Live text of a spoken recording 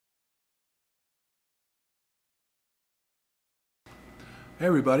Hey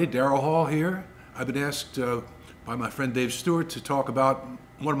everybody, Daryl Hall here. I've been asked by my friend Dave Stewart to talk about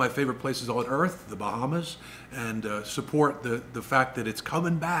one of my favorite places on earth, the Bahamas, and support the fact that it's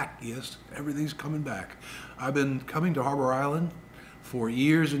coming back. Yes, everything's coming back. I've been coming to Harbor Island for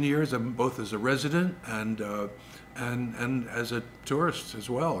years and years, both as a resident and as a tourist as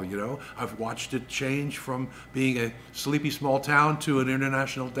well. You know, I've watched it change from being a sleepy small town to an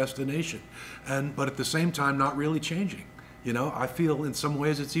international destination, but at the same time not really changing. You know, I feel in some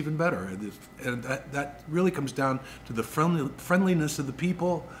ways it's even better, and that really comes down to the friendliness of the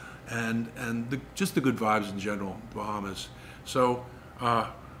people and just the good vibes in general, Bahamas. So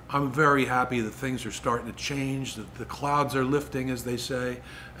I'm very happy that things are starting to change, that the clouds are lifting, as they say,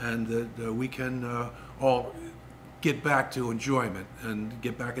 and that we can all get back to enjoyment and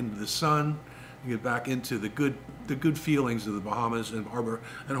get back into the sun, and get back into the good feelings of the Bahamas and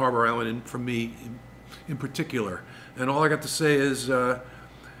Harbor Island, and for me in particular. And all I got to say is,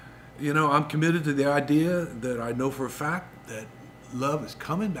 you know, I'm committed to the idea that I know for a fact that love is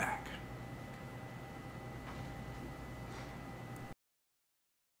coming back.